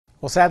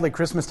Well, sadly,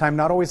 Christmas time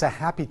not always a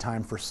happy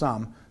time for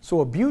some,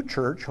 so a Butte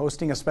church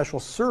hosting a special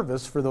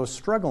service for those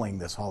struggling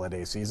this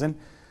holiday season.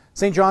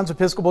 St. John's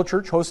Episcopal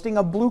Church hosting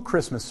a Blue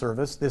Christmas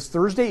service this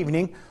Thursday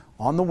evening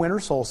on the winter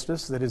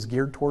solstice that is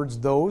geared towards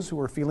those who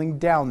are feeling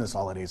down this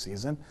holiday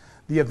season.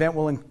 The event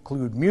will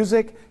include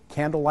music,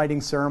 candle lighting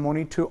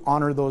ceremony to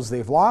honor those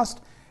they've lost,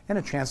 and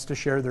a chance to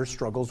share their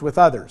struggles with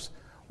others.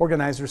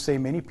 Organizers say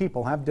many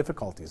people have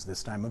difficulties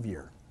this time of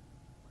year.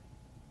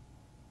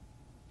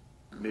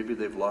 Maybe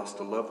they've lost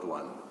a loved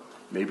one.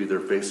 Maybe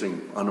they're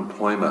facing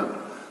unemployment,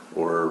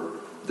 or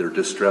they're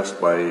distressed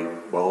by,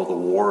 well, the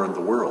war in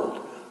the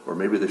world, or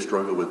maybe they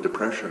struggle with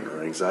depression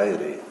or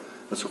anxiety.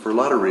 And so for a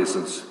lot of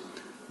reasons,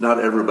 not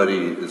everybody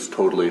is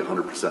totally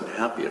 100%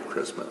 happy at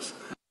Christmas.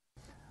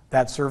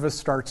 That service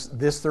starts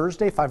this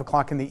Thursday, 5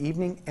 o'clock in the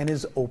evening, and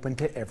is open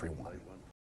to everyone.